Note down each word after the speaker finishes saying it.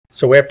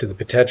So after the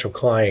potential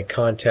client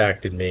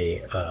contacted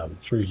me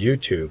through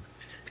YouTube,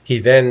 he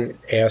then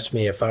asked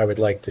me if I would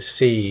like to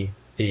see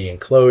the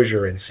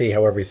enclosure and see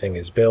how everything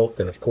is built.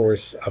 And of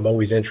course, I'm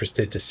always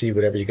interested to see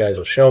whatever you guys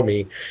will show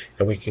me,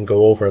 and we can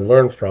go over and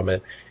learn from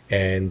it.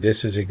 And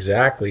this is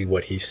exactly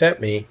what he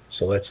sent me,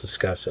 so let's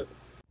discuss it.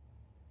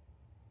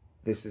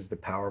 This is the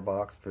power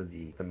box for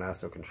the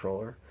Masso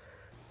controller.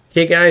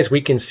 Okay guys,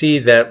 we can see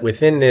that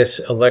within this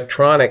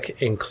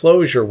electronic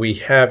enclosure we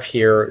have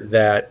here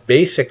that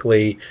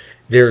basically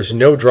there's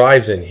no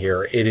drives in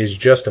here. It is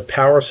just a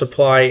power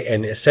supply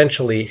and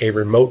essentially a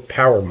remote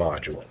power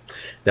module.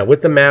 Now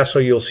with the Masso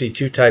you'll see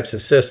two types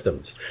of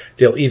systems.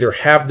 They'll either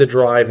have the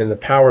drive and the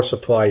power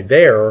supply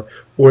there,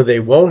 or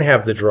they won't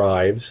have the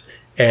drives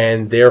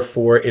and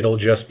therefore it'll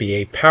just be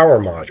a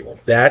power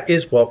module. That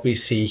is what we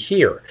see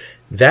here.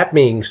 That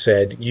being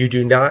said, you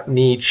do not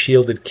need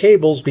shielded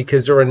cables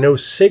because there are no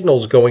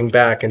signals going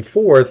back and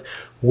forth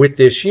with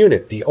this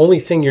unit. The only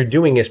thing you're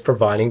doing is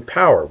providing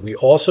power. We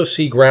also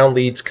see ground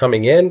leads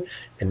coming in,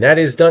 and that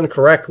is done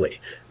correctly.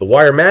 The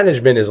wire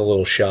management is a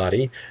little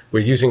shoddy.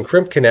 We're using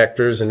crimp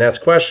connectors, and that's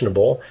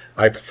questionable.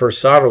 I prefer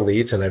solder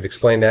leads, and I've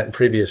explained that in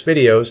previous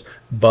videos,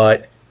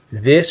 but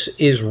this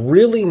is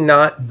really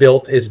not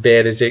built as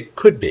bad as it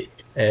could be.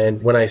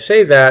 And when I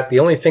say that,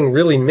 the only thing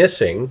really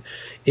missing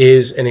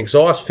is an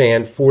exhaust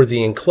fan for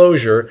the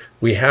enclosure.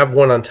 We have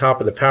one on top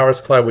of the power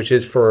supply, which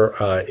is for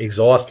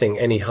exhausting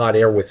any hot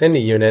air within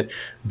the unit.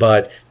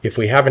 But if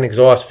we have an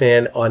exhaust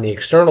fan on the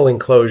external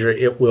enclosure,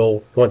 it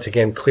will once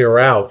again clear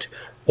out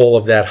all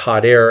of that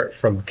hot air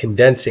from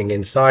condensing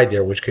inside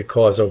there, which could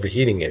cause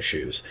overheating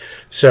issues.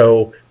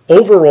 So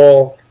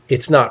overall,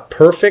 it's not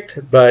perfect,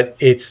 but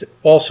it's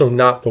also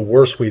not the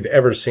worst we've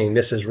ever seen.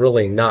 This is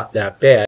really not that bad.